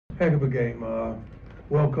Heck of a game.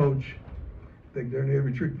 Well coached. I think during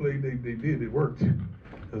every trick play they did, it worked. It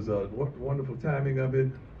was a wonderful timing of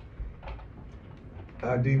it.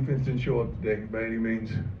 Our defense didn't show up today by any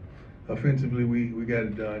means. Offensively, we got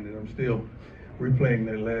it done, and I'm still replaying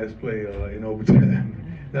that last play in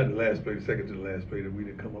overtime. Not the last play, the second to the last play that we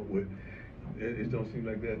didn't come up with. It don't seem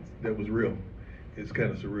like that was real. It's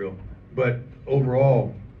kind of surreal. But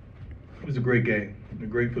overall, it was a great game.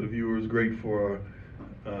 Great for the viewers, great for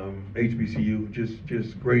HBCU.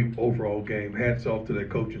 Just great overall game. Hats off to that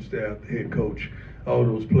coaching staff, the head coach, all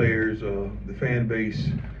those players, the fan base,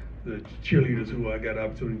 the cheerleaders who I got the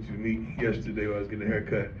opportunity to meet yesterday while I was getting a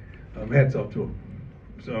haircut. Hats off to them.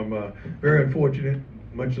 So I'm very unfortunate.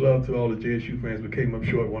 Much love to all the JSU fans, but came up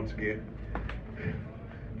short once again.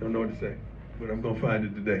 Don't know what to say, but I'm going to find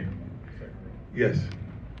it today. Yes.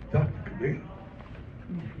 Dr. Cavill.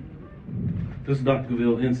 This is Dr.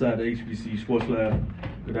 Cavill inside the HBC Sports Lab.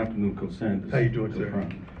 Good afternoon, Coach Sanders. How you doing, sir?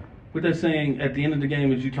 With that saying, at the end of the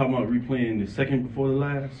game, as you talking about replaying the second before the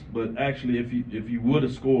last, but actually, if you would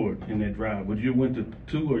have scored in that drive, would you have went to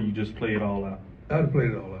 2 or you just play it all out? I'd have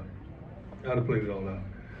played it all out.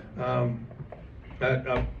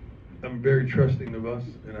 I'm very trusting of us,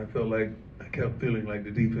 and I felt like I kept feeling like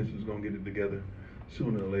the defense was going to get it together.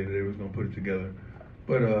 Sooner or later, they was going to put it together.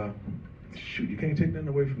 But shoot, you can't take nothing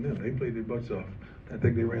away from them. They played their butts off. I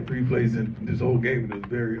think they ran 3 plays in this whole game, and it was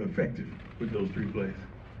very effective with those 3 plays.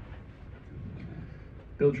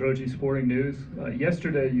 Bill Troji, Sporting News.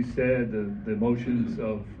 Yesterday, you said the emotions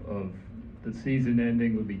of the season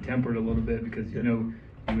ending would be tempered a little bit because you know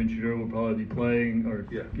you and Shador will probably be playing or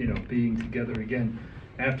being together again.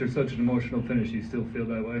 After such an emotional finish, you still feel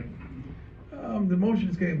that way? The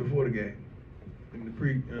emotions came before the game. In the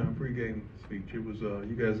pre-game speech, it was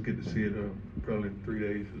you guys get to see it probably in 3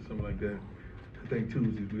 days or something like that. I think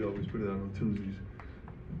Tuesdays, we always put it out on Tuesdays.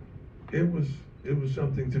 It was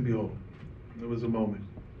something to behold. It was a moment.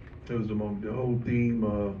 It was a moment. The whole theme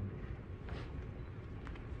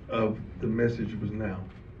of the message was now.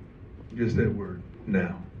 Just that word,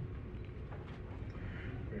 now.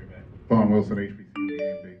 Vaughn Wilson, HBCU Game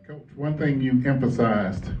Day. Coach, one thing you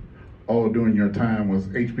emphasized all during your time was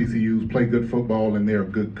HBCUs play good football and there are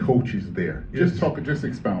good coaches there. Yes. Just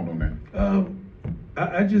expound on that.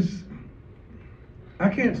 I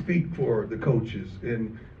can't speak for the coaches,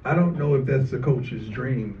 and I don't know if that's the coach's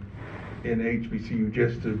dream in HBCU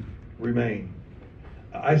just to remain.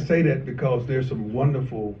 I say that because there's some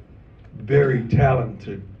wonderful, very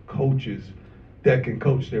talented coaches that can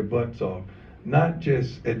coach their butts off, not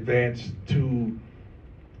just advance to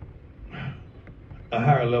a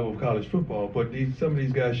higher level of college football, but some of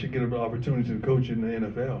these guys should get an opportunity to coach in the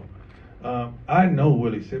NFL. I know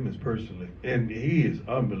Willie Simmons personally, and he is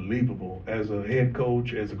unbelievable as a head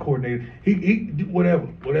coach, as a coordinator. He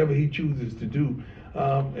whatever he chooses to do.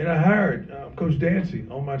 And I hired Coach Dancy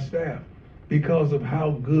on my staff because of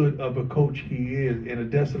how good of a coach he is in a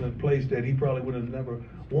desolate place that he probably would have never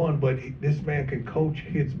won. But this man can coach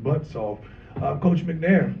his butts off. Coach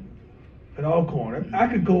McNair at Alcorn. I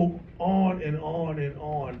could go on and on and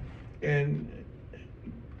on, and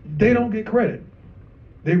they don't get credit.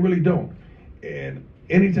 They really don't. And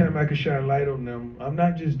anytime I can shine light on them, I'm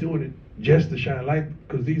not just doing it just to shine light,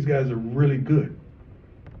 because these guys are really good,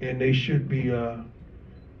 and they should be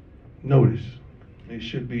noticed. They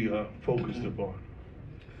should be focused upon.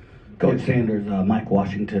 Coach Yes. Sanders, Mike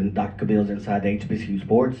Washington, Dr. Cabill's inside the HBCU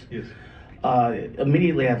Sports. Yes.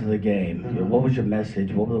 Immediately after the game, what was your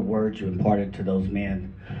message? What were the words you imparted to those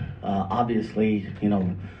men? Obviously,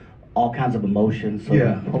 all kinds of emotions. So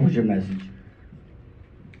Yeah. What was your message?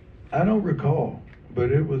 I don't recall,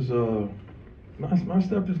 but it was my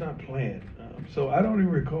stuff is not planned, so I don't even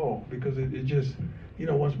recall, because it just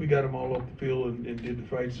once we got them all off the field and did the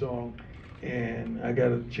fight song, and I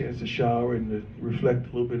got a chance to shower and to reflect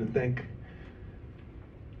a little bit and think.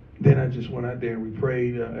 Then I just went out there and we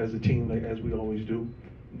prayed as a team, like as we always do.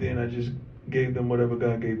 Then I just gave them whatever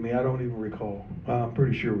God gave me. I don't even recall. I'm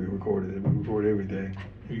pretty sure we recorded it. We record everything.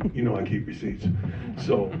 You know I keep receipts.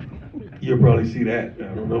 So you'll probably see that.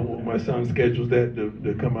 I don't know when my son schedules that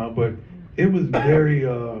to come out, but it was very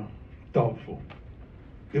thoughtful.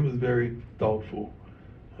 It was very thoughtful.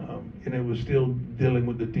 And it was still dealing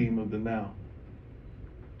with the theme of the now.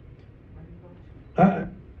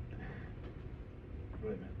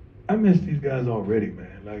 I miss these guys already,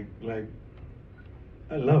 man. Like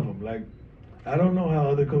I love them. Like, I don't know how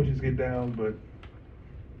other coaches get down, but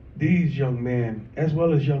these young men, as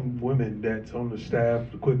well as young women that's on the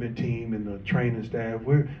staff, the equipment team, and the training staff,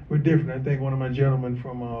 we're different. I think one of my gentlemen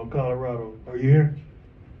from Colorado, are you here?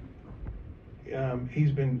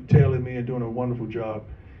 He's been tailing me and doing a wonderful job.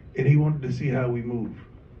 and he wanted to see how we move.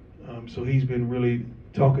 So he's been really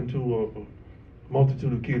talking to a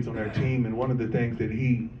multitude of kids on our team, and one of the things that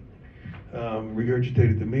he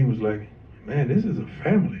regurgitated to me was like, man, this is a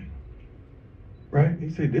family, right? He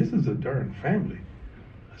said, this is a darn family.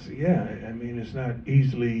 I said, yeah, I mean, it's not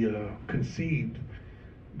easily conceived,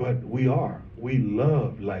 but we are. We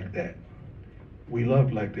love like that. We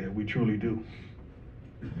love like that. We truly do.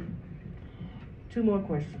 2 more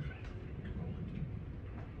questions.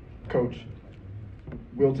 Coach,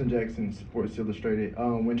 Wilton Jackson, Sports Illustrated.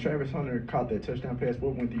 When Travis Hunter caught that touchdown pass,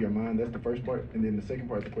 what went through your mind? That's the first part. And then the second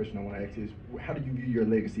part of the question I want to ask is, how do you view your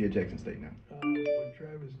legacy at Jackson State now? When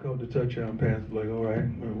Travis caught the touchdown pass, like, all right,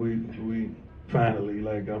 we finally,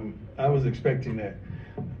 like, I was expecting that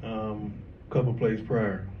a couple plays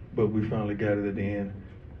prior, but we finally got it at the end.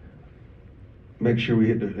 Make sure we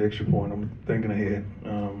hit the extra point. I'm thinking ahead.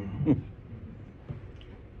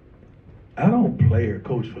 I don't play or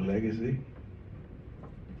coach for legacy.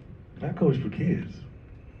 I coach for kids.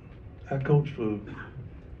 I coach for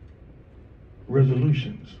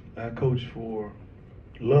resolutions. I coach for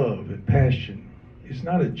love and passion. It's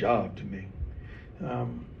not a job to me.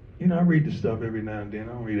 You know, I read the stuff every now and then.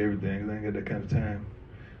 I don't read everything because I ain't got that kind of time.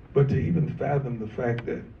 But to even fathom the fact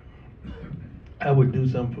that I would do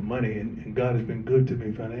something for money and God has been good to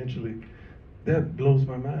me financially, that blows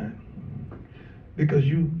my mind. Because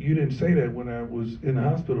you didn't say that when I was in the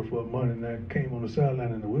hospital for a month and I came on the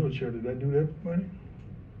sideline in a wheelchair. Did I do that for money?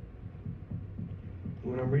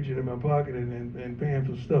 When I'm reaching in my pocket and paying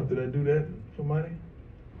for stuff, did I do that for money?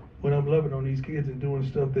 When I'm loving on these kids and doing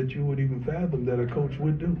stuff that you would even fathom that a coach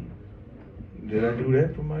would do, did I do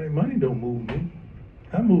that for money? Money don't move me.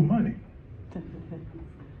 I move money.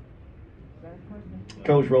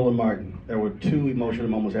 Coach Roland Martin, there were 2 emotional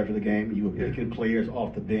moments after the game. You were picking players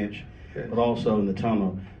off the bench, but also in the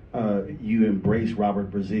tunnel, you embraced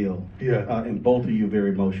Robert Brazile. And both of you are very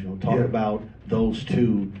emotional. Talk about those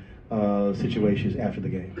 2 situations after the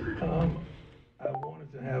game. I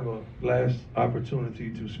wanted to have a last opportunity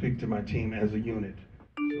to speak to my team as a unit.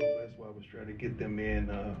 So that's why I was trying to get them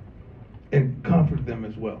in and comfort them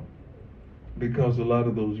as well. Because a lot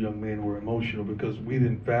of those young men were emotional because we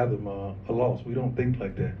didn't fathom a loss. We don't think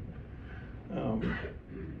like that.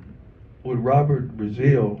 With Robert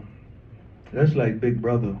Brazile, that's like big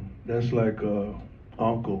brother. That's like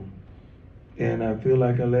uncle. And I feel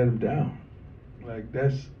like I let him down. Like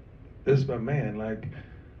that's my man. Like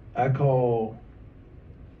I call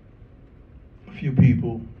a few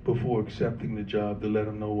people before accepting the job to let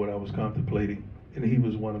him know what I was contemplating. And he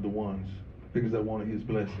was one of the ones because I wanted his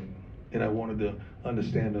blessing. And I wanted to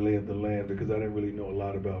understand the lay of the land because I didn't really know a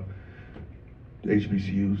lot about the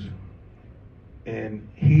HBCUs. And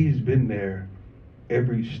he's been there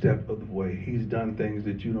every step of the way. He's done things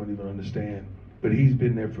that you don't even understand. But he's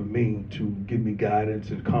been there for me to give me guidance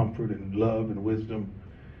and comfort and love and wisdom.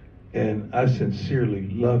 And I sincerely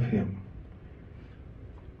love him.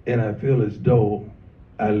 And I feel as though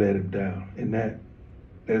I let him down. And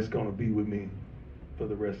that's going to be with me for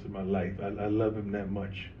the rest of my life. I love him that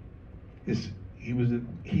much. He's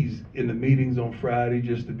in the meetings on Friday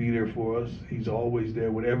just to be there for us. He's always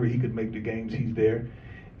there. Whenever he could make the games, he's there.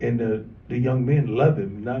 And the young men love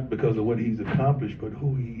him, not because of what he's accomplished, but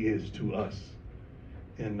who he is to us.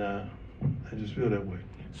 And I just feel that way.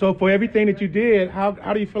 So for everything that you did, how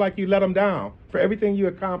do you feel like you let him down? For everything you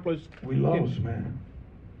accomplished? We lost, man.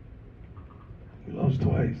 We lost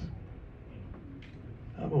twice.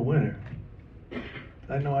 I'm a winner.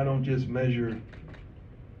 I know I don't just measure.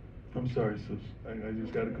 I'm sorry, sis. I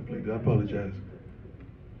just got to complete it. I apologize.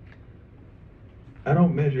 I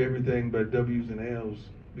don't measure everything by W's and L's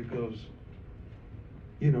because,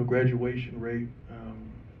 you know, graduation rate,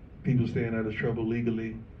 people staying out of trouble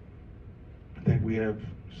legally. I think we have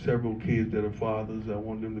several kids that are fathers. I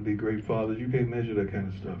want them to be great fathers. You can't measure that kind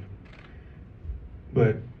of stuff.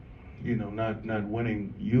 But, you know, not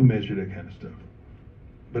winning, you measure that kind of stuff.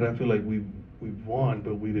 But I feel like we've won,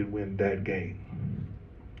 but we didn't win that game.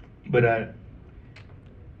 But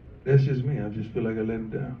that's just me. I just feel like I let him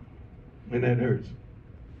down. And that hurts.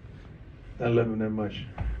 I love him that much.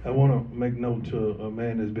 I want to make note to a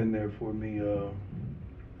man that's been there for me.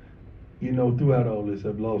 You know, throughout all this,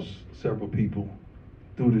 I've lost several people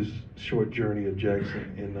through this short journey of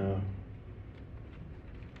Jackson. And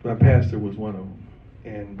my pastor was one of them.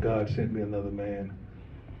 And God sent me another man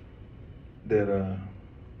that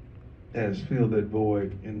has filled that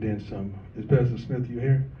void and then some. Is Pastor Smith, you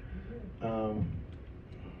here?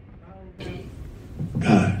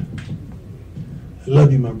 God, I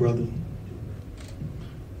love you, my brother.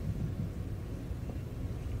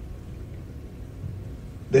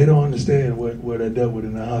 They don't understand what I dealt with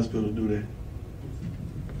in the hospital, do they?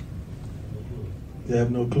 They have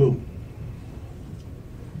no clue.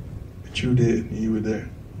 But you did, and you were there.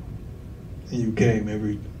 And you came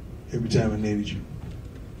every time I needed you.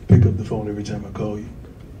 Pick up the phone every time I call you.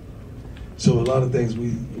 So a lot of things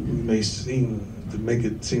we may seem to make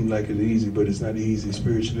it seem like it's easy, but it's not easy,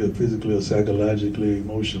 spiritually or physically or psychologically or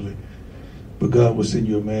emotionally. But God will send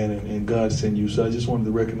you a man, and God send you. So I just wanted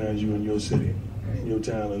to recognize you in your city, in your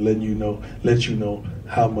town, and let you know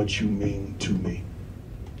how much you mean to me.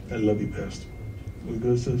 I love you, Pastor. We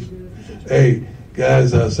good, sis? Hey,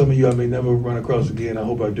 guys, some of you I may never run across again. I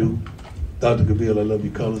hope I do. Dr. Gabriel, I love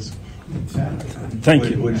your colors. Thank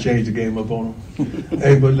you. Way to change the game up on them.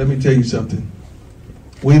 Hey, but let me tell you something.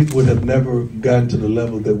 We would have never gotten to the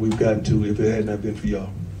level that we've gotten to if it had not been for y'all.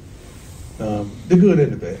 The good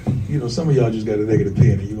and the bad. You know, some of y'all just got a negative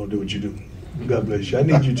pen and you're going to do what you do. God bless you. I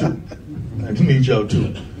need you too. I need y'all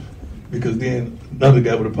too. Because then another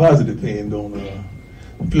guy with a positive pen going to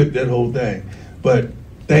flip that whole thing. But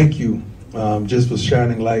thank you just for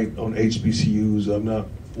shining light on HBCUs. I'm not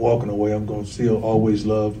walking away. I'm going to still always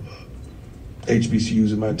love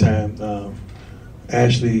HBCUs in my time.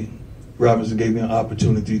 Ashley Robinson gave me an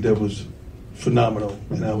opportunity that was phenomenal,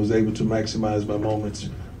 and I was able to maximize my moments.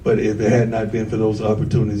 But if it had not been for those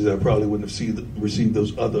opportunities, I probably wouldn't have received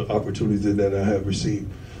those other opportunities that I have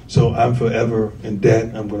received. So I'm forever in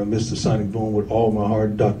debt. I'm going to miss the Sonic Boom with all my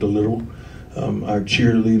heart. Dr. Little, our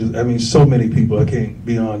cheerleaders. I mean, so many people. I can't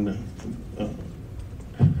be on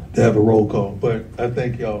to have a roll call. But I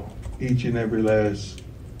thank y'all, each and every last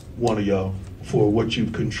one of y'all, for what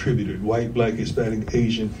you've contributed. White, black, Hispanic,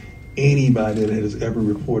 Asian, anybody that has ever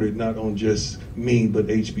reported, not on just me, but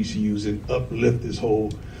HBCUs, and uplift this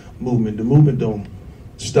whole movement. The movement don't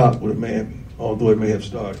stop with a man, although it may have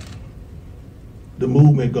started. The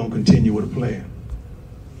movement gonna continue with a plan.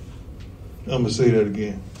 I'm gonna say that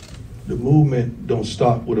again. The movement don't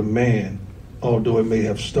stop with a man, although it may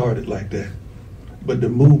have started like that. But the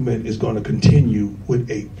movement is gonna continue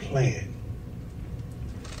with a plan.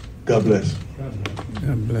 God bless.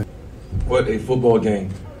 God bless. What a football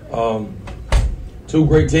game. Two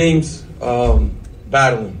great teams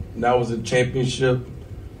battling. And that was a championship,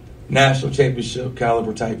 national championship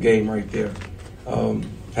caliber type game right there.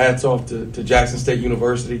 Hats off to Jackson State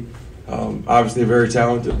University. Obviously a very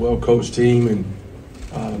talented, well-coached team,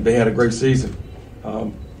 and they had a great season.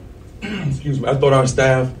 Excuse me. I thought our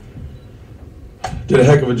staff did a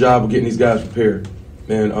heck of a job of getting these guys prepared.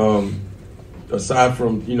 And aside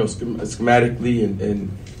from, schematically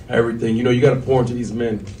and everything, you got to pour into these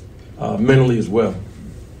men mentally as well.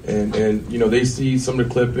 And they see some of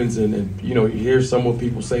the clippings and you hear some of what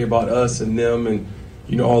people say about us and them and,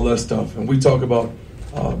 all that stuff. And we talk about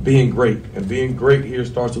being great. And being great here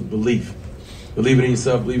starts with belief. Believing in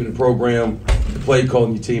yourself, believing in the program, the play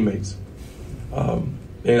calling your teammates.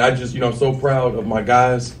 And I just, I'm so proud of my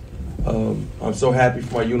guys. I'm so happy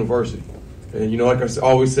for my university. And, like I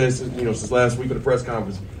always said, since last week of the press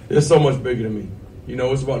conference, it's so much bigger than me.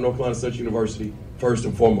 It's about North Carolina State University first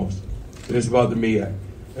and foremost. And it's about the MEAC.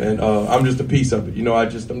 And I'm just a piece of it. I'm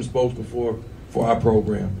the spokesman for our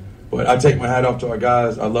program. But I take my hat off to our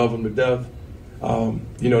guys. I love them to death.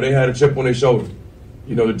 They had a chip on their shoulder.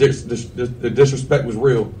 The disrespect was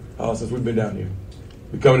real since we've been down here.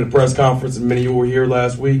 We come to the press conference, and many of you were here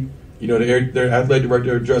last week. Their athletic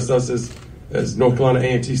director addressed us as North Carolina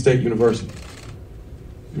A&T State University.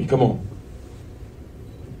 I mean, come on.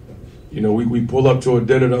 We pull up to a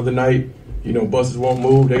dinner the other night. Buses won't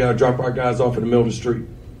move. They got to drop our guys off in the middle of the street.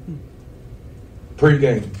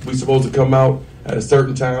 Pre-game, we supposed to come out at a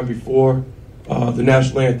certain time before the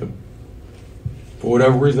national anthem. For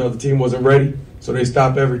whatever reason, the other team wasn't ready, so they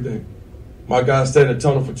stopped everything. My guys sat in the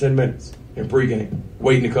tunnel for 10 minutes in pre-game,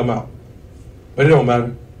 waiting to come out. But it don't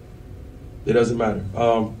matter. It doesn't matter.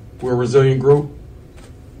 We're a resilient group.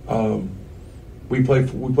 We play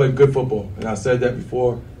good football, and I said that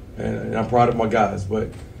before, and I'm proud of my guys. But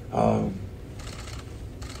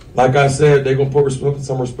like I said, they're going to put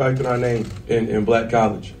some respect in our name in Black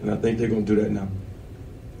College, and I think they're going to do that now.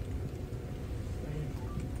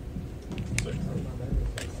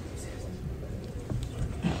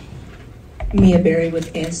 Mia Berry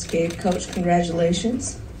with Anscape. Coach,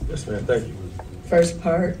 congratulations. Yes, ma'am. Thank you. First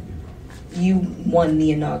part, you won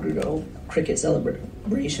the inaugural Cricket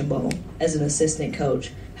Celebration Bowl as an assistant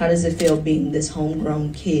coach. How does it feel being this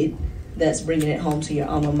homegrown kid that's bringing it home to your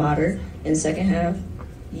alma mater? In second half,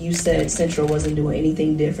 you said Central wasn't doing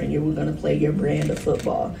anything different. You were going to play your brand of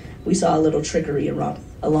football. We saw a little trickery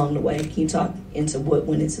along the way. Can you talk into what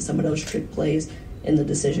went into some of those trick plays in the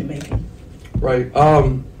decision making? Right.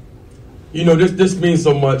 this means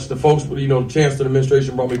so much. The folks, the Chancellor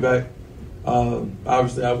administration brought me back.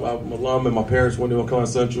 Obviously, I'm an alum, and my parents went to North Carolina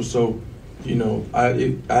Central, so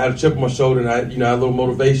I had a chip on my shoulder, and I had a little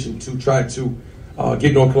motivation to try to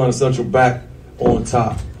get North Carolina Central back on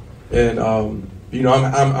top. And I'm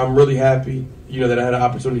really happy, that I had an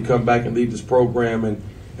opportunity to come back and lead this program, and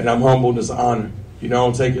I'm humbled. It's an honor. I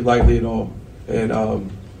don't take it lightly at all. And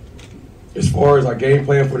as far as our game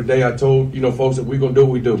plan for today, I told folks that we're gonna do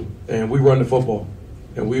what we do, and we run the football,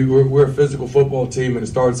 and we're a physical football team, and it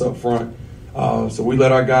starts up front. So we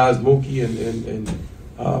let our guys Mookie and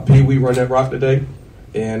Pee Wee run that rock today,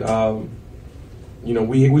 and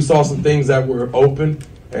we saw some things that were open,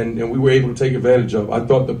 and we were able to take advantage of. I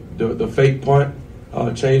thought the fake punt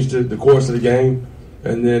changed the course of the game,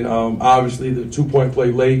 and then obviously the 2-point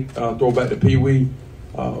play late, throw back to Pee Wee.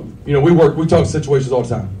 We talk situations all the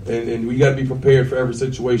time, and we got to be prepared for every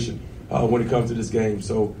situation when it comes to this game.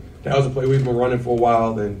 So that was a play we've been running for a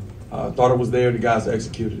while, and thought it was there, and the guys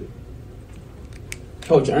executed it.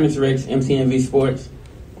 Coach Ernest Rex, MTNV Sports.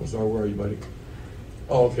 I'm sorry, where are you, buddy?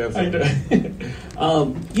 Oh, okay.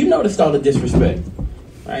 You noticed all the disrespect,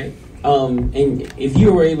 right? And if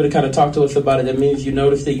you were able to kind of talk to us about it, that means you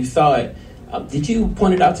noticed it, you saw it. Did you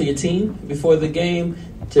point it out to your team before the game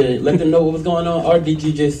to let them know what was going on, or did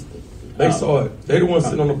you just... They saw it. They the ones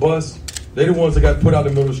sitting on the bus. They the ones that got put out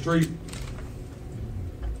in the middle of the street.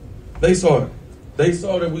 They saw it. They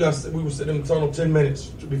saw that we were sitting in the tunnel 10 minutes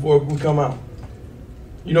before we come out.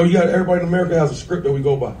 Everybody in America has a script that we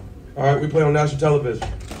go by. All right, we play on national television.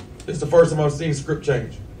 It's the first time I've seen script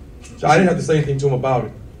change. So I didn't have to say anything to them about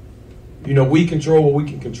it. We control what we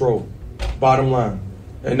can control. Bottom line.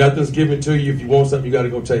 And nothing's given to you. If you want something, you got to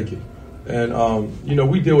go take it. And,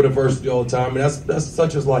 we deal with adversity all the time, and that's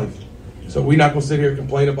such as life. So we're not going to sit here and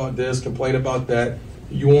complain about this, complain about that.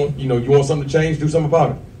 You want something to change, do something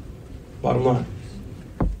about it. Bottom line.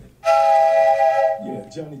 Yeah,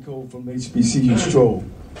 Johnny Cole from HBCU Stroll.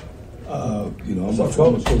 I'm a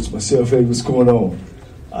former coach myself. Hey, what's going on?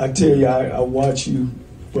 I tell you, I watch you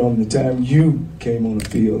from the time you came on the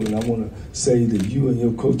field, and I want to say that you and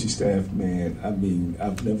your coaching staff, man,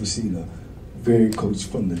 I've never seen a varied coach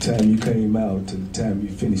from the time you came out to the time you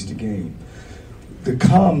finished the game. The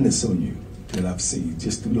calmness on you that I've seen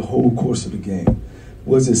just through the whole course of the game.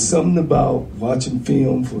 Was it something about watching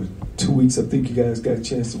film for 2 weeks? I think you guys got a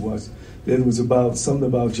chance to watch. That it was about something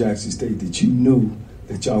about Jackson State that you knew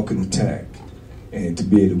that y'all could attack and to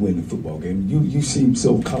be able to win the football game. You seemed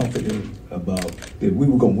so confident about that we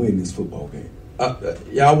were going to win this football game.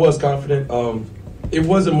 Yeah, I was confident. It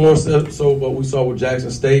wasn't more so what we saw with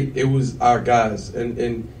Jackson State. It was our guys.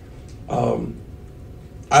 And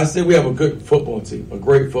I said we have a good football team, a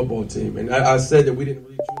great football team. And I said that we didn't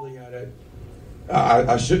really truly have that.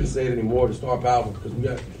 I shouldn't say it anymore, the star power, because we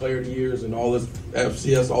got player of the years and all this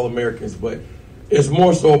FCS All-Americans. But it's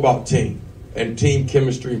more so about team and team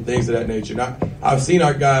chemistry and things of that nature. And I've seen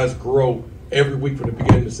our guys grow every week from the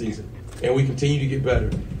beginning of the season, and we continue to get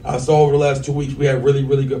better. I saw over the last 2 weeks we had really,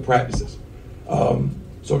 really good practices.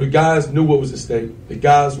 So the guys knew what was at stake. The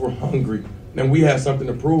guys were hungry, and we had something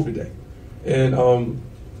to prove today. And,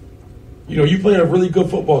 you play a really good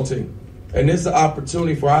football team, and it's an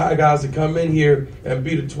opportunity for our guys to come in here and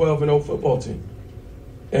beat a 12-0 football team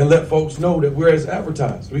and let folks know that we're as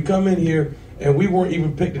advertised. We come in here, and we weren't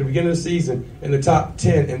even picked at the beginning of the season in the top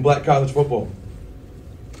 10 in black college football.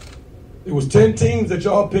 It was 10 teams that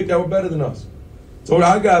y'all picked that were better than us. So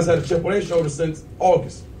our guys had a chip on their shoulder since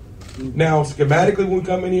August. Now, schematically, when we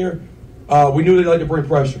come in here, we knew they liked to bring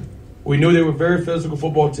pressure. We knew they were a very physical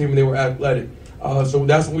football team, and they were athletic. So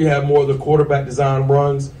that's when we had more of the quarterback design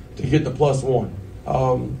runs to get the +1,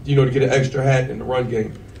 to get an extra hat in the run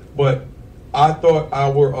game. But I thought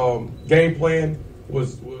our game plan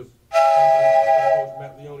was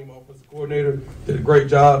Matt Leone, my offensive coordinator, did a great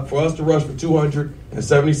job. For us to rush for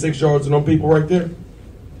 276 yards on them people right there,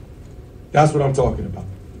 that's what I'm talking about.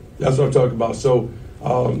 That's what I'm talking about. So,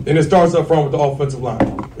 and it starts up front with the offensive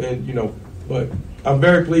line. And, but I'm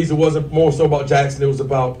very pleased it wasn't more so about Jackson. It was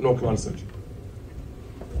about North Carolina Central.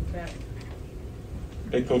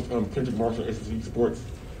 Hey, Coach, Kendrick Marshall, SEC Sports.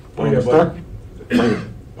 I'm sorry.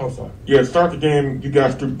 Yeah, start the game, you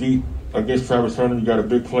guys threw deep against Travis Hunter. You got a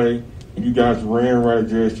big play, and you guys ran right at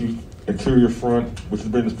JSU's interior front, which has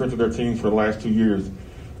been the strength of their team for the last 2 years.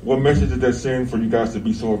 What message did that send for you guys to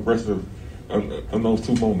be so aggressive on those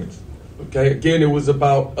 2 moments? Okay, again, it was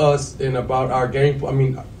about us and about our game,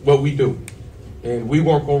 what we do. And we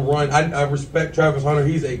weren't going to run. I respect Travis Hunter.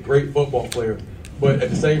 He's a great football player. But at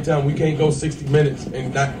the same time, we can't go 60 minutes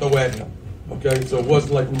and not throw at him. Okay, so it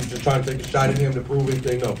wasn't like we were just trying to take a shot at him to prove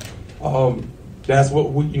anything. No. That's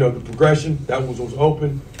what we, the progression that was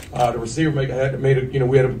open. The receiver we had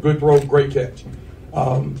a good throw, great catch.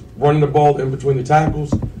 Running the ball in between the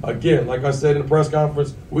tackles. Again, like I said in the press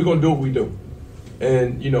conference, we're gonna do what we do,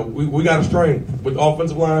 and we got a strain with the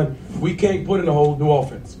offensive line. We can't put in a whole new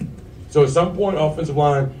offense. So at some point, offensive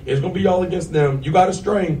line is gonna be all against them. You got to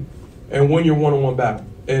strain and win your one-on-one battle.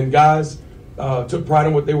 And guys took pride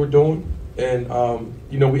in what they were doing, and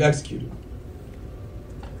we executed.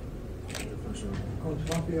 Coach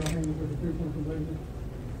Raphael Haynes with the three-point conversion.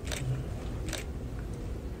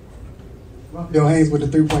 Raphael Haynes with the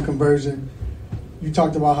three-point conversion. You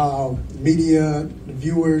talked about how media, the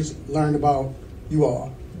viewers learned about you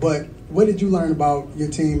all. But what did you learn about your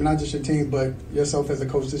team, and not just your team, but yourself as a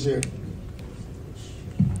coach this year?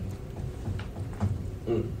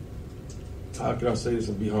 How can I say this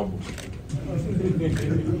and be humble?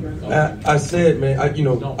 I said, man, I've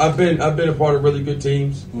been a part of really good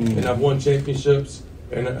teams, and I've won championships,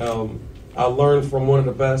 and I learned from one of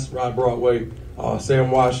the best, Rod Broadway,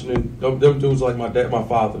 Sam Washington. Them dudes like my dad, my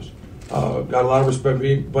fathers. Got a lot of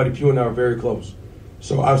respect. Buddy Pugh and I are very close.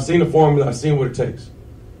 So I've seen the formula, I've seen what it takes,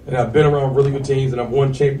 and I've been around really good teams, and I've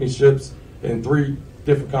won championships in 3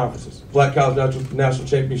 different conferences: Black College National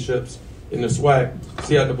Championships in the SWAC,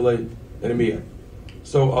 CIAA, and the MEAC.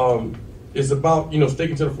 So it's about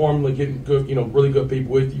sticking to the formula, getting good, really good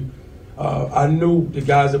people with you. I knew the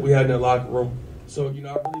guys that we had in that locker room, so I really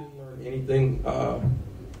didn't learn anything.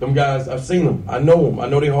 Them guys, I've seen them, I know them, I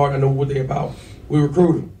know their heart, I know what they're about. We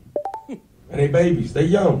recruit them, and they babies, they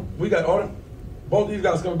young. We got both these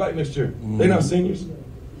guys coming back next year. They're not seniors.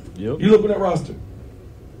 Yep. You look at that roster,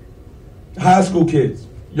 high school kids,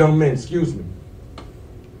 young men,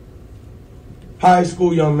 high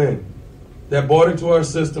school young men that bought into our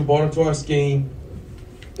system, bought into our scheme,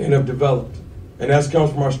 and have developed. And that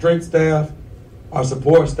comes from our strength staff, our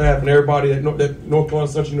support staff, and everybody at North Carolina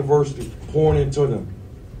Central University pouring into them.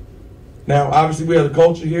 Now, obviously, we have the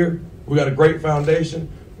culture here. We got a great foundation.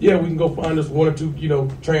 Yeah, we can go find us 1 or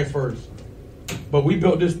 2, transfers. But we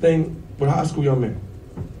built this thing with high school young men.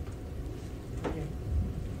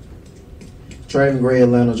 Traven Gray,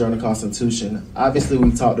 Atlanta Journal-Constitution. Obviously,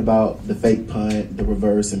 we talked about the fake punt, the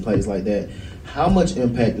reverse, and plays like that. How much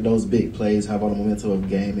impact did those big plays have on the momentum of the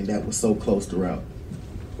game, and that was so close throughout?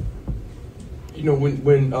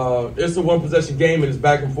 When it's a one-possession game and it's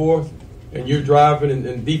back and forth, and you're driving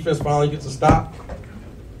and defense finally gets a stop,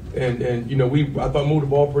 and I thought moved the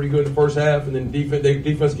ball pretty good in the first half, and then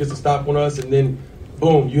defense gets a stop on us, and then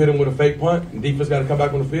boom, you hit them with a fake punt, and defense got to come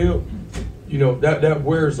back on the field. That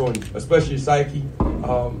wears on you, especially your psyche.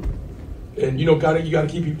 And you got to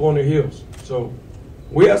keep people on their heels. So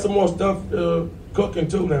we have some more stuff cooking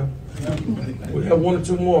too now. We have 1 or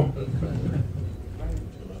 2 more.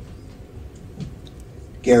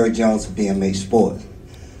 Gary Jones of BMH Sports.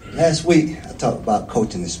 Last week I talked about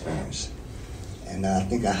coaching experience, and I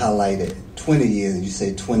think I highlighted 20 years. You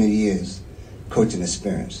say 20 years coaching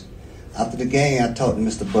experience. After the game, I talked to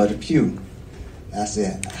Mr. Buddy Pugh. I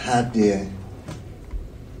said, "How did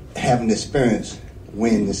having the experience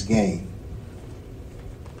win this game?"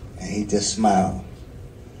 And he just smiled.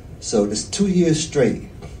 So this 2 years straight,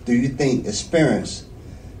 do you think experience,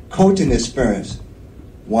 coaching experience,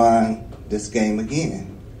 won this game again?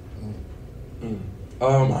 I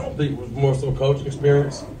don't think it was more so coaching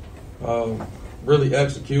experience, really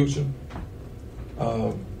execution,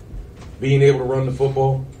 being able to run the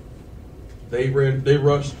football. They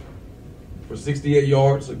rushed for 68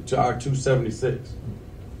 yards to our 276.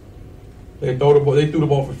 They threw the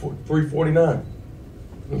ball for 349.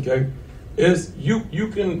 Okay,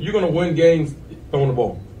 you're gonna win games throwing the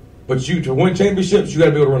ball, but to win championships, you got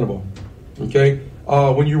to be able to run the ball. Okay,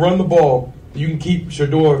 when you run the ball, you can keep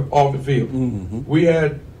Shador off the field.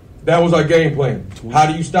 Mm-hmm. That was our game plan. How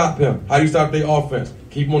do you stop him? How do you stop their offense?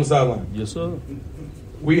 Keep him on the sideline. Yes, sir.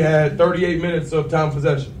 We had 38 minutes of time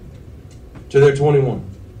possession to their 21.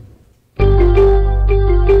 That was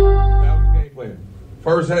the game plan.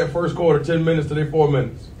 First quarter, 10 minutes to their 4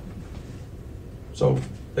 minutes. So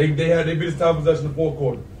they beat us time possession in the 4th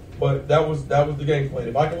quarter. But that was the game plan.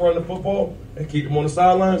 If I can run the football and keep them on the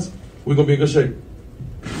sidelines, we're gonna be in good shape.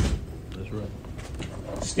 That's right.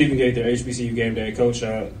 Stephen Gaither, HBCU Game Day Coach.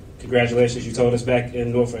 Congratulations! You told us back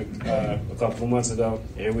in Norfolk a couple of months ago.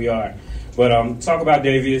 Here we are. But talk about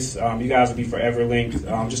Davius. You guys will be forever linked.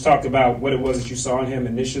 Just talk about what it was that you saw in him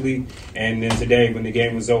initially, and then today when the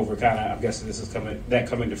game was over. Kind of, I'm guessing this is coming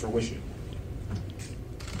to fruition.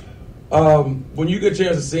 When you get a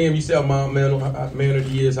chance to see him, you see how mild-mannered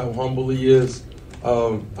he is, how humble he is.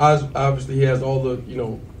 Obviously, he has all the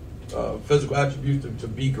physical attributes to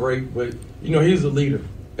be great, but he's a leader,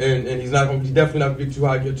 and he's definitely not going to get too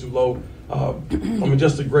high, get too low.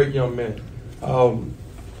 Just a great young man.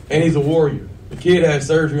 And he's a warrior. The kid had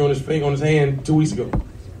surgery on his hand 2 weeks ago.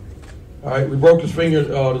 All right, we broke his finger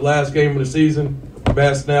the last game of the season.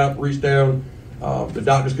 Bad snap, reached down. The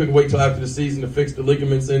doctors couldn't wait till after the season to fix the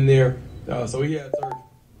ligaments in there. So he had surgery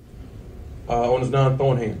on his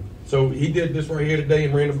non-thorn hand. So he did this right here today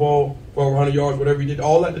and ran the ball for over 100 yards, whatever he did.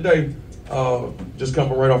 All that today, just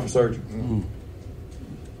coming right off of surgery. Mm-hmm.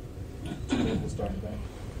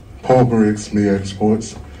 Paul Briggs, MEAC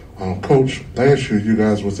Sports. Coach, last year you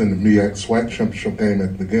guys was in the MEAC SWAC championship game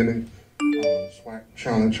at the beginning, SWAC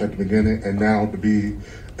challenge at the beginning, and now to be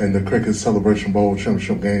in the Cricket Celebration Bowl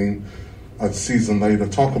championship game a season later.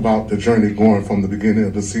 Talk about the journey going from the beginning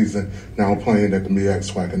of the season, now playing at the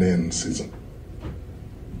MEAC SWAC and the end of the season.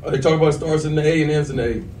 They talk about starts in the A and ends in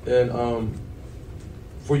the A. And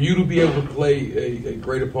for you to be able to play a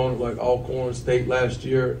great opponent like Alcorn State last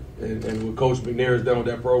year, and what Coach McNair has done with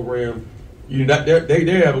that program, they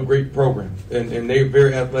have a great program, and they're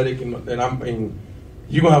very athletic, and you're going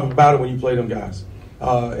to have a battle when you play them guys.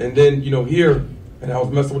 And then, here, and I was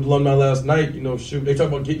messing with alumni last night, they talk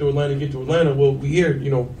about get to Atlanta. Well, we here,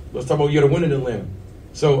 let's talk about you got to win in Atlanta.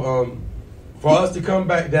 So for us to come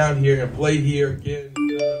back down here and play here again,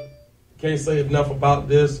 can't say enough about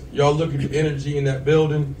this. Y'all look at the energy in that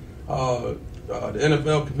building. The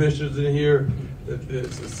NFL commissioners in here,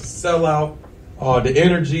 it's a sellout. The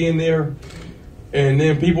energy in there. And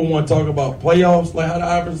then people want to talk about playoffs, like how the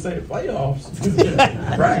Irish say playoffs.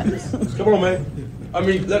 Practice. Come on, man. Let's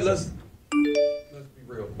be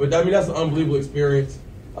real. But that's an unbelievable experience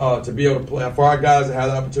to be able to play. For our guys to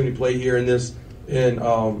have the opportunity to play here in this, and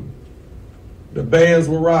the bands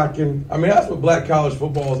were rocking. That's what black college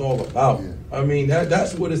football is all about.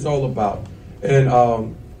 That's what it's all about. And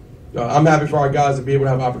I'm happy for our guys to be able to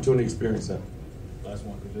have an opportunity to experience that. Last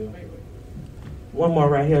one, Kavil. One more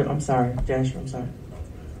right here. I'm sorry, Joshua. I'm sorry.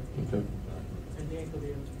 Okay.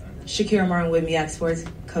 Shakira Martin with MEAC Sports.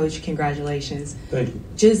 Coach, congratulations. Thank you.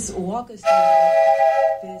 Just walk us through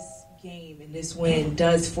what this game and this win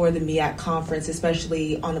does for the MEAC conference,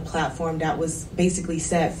 especially on a platform that was basically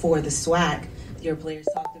set for the SWAC. Your players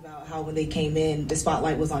talked about how when they came in, the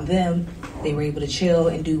spotlight was on them. They were able to chill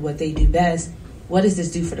and do what they do best. What does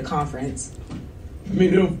this do for the conference?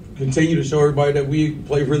 It'll continue to show everybody that we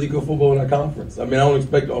play really good football in our conference. I don't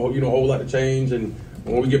expect a whole lot of change, and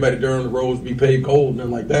when we get back to Durham, the roads be paved cold,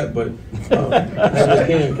 nothing like that. But as we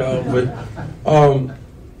can, Kyle. But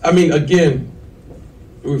again,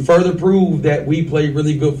 we further prove that we play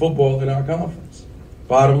really good football in our conference.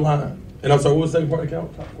 Bottom line. And I'm sorry, what was the second part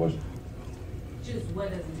of the question? Just what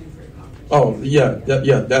does it do for the conference? Oh yeah,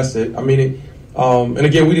 that's it. And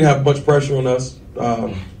again, we didn't have much pressure on us.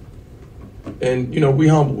 And, we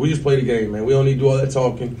humble. We just play the game, man. We don't need to do all that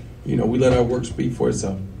talking. We let our work speak for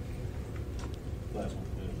itself.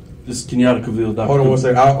 This is Kenyatta Cavill. Hold on one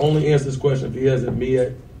second. I'll only answer this question if he has a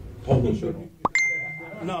MEAC polo shirt on.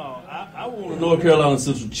 No, I won a North Carolina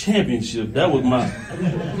Central Championship. That was my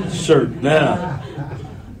shirt. Now,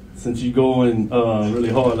 since you're going really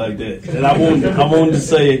hard like that. And I wanted to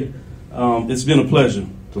say it's been a pleasure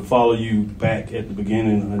to follow you back at the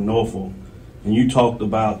beginning in Norfolk. And you talked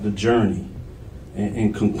about the journey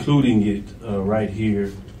and concluding it right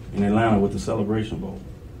here in Atlanta with the Celebration Bowl.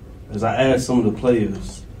 As I asked some of the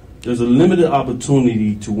players, there's a limited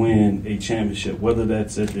opportunity to win a championship, whether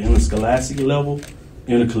that's at the interscholastic level,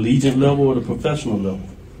 intercollegiate level, or the professional level.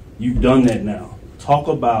 You've done that now. Talk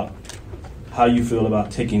about how you feel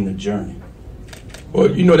about taking the journey. Well,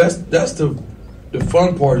 that's the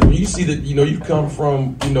fun part. When you see that, you come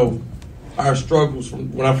from, our struggles from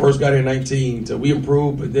when I first got here in 19 to we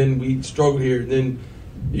improved, but then we struggled here. And then,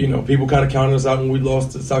 people kind of counted us out when we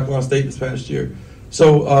lost to South Carolina State this past year.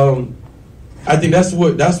 So I think that's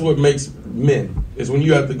what makes men, is when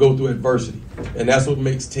you have to go through adversity. And that's what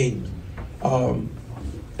makes teams. And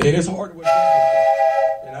it's hard to win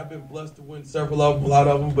championships. And I've been blessed to win several of them, a lot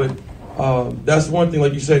of them. But that's one thing,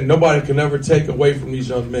 like you said, nobody can ever take away from these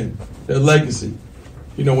young men, their legacy.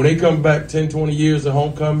 When they come back 10, 20 years of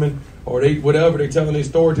homecoming, or they telling their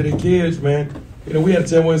story to their kids, man. We had a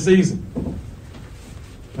 10-win season.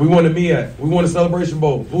 We won the MEAC. We won the Celebration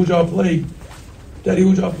Bowl. Who'd y'all play? Daddy,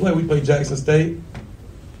 who'd y'all play? We played Jackson State.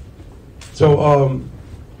 So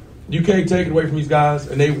you can't take it away from these guys,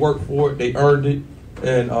 and they worked for it. They earned it.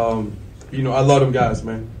 And, I love them guys,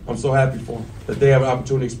 man. I'm so happy for them that they have an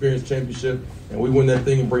opportunity to experience championship, and we win that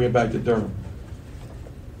thing and bring it back to Durham.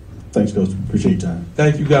 Thanks, Coach. Appreciate your time.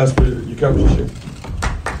 Thank you guys for your coverage this year.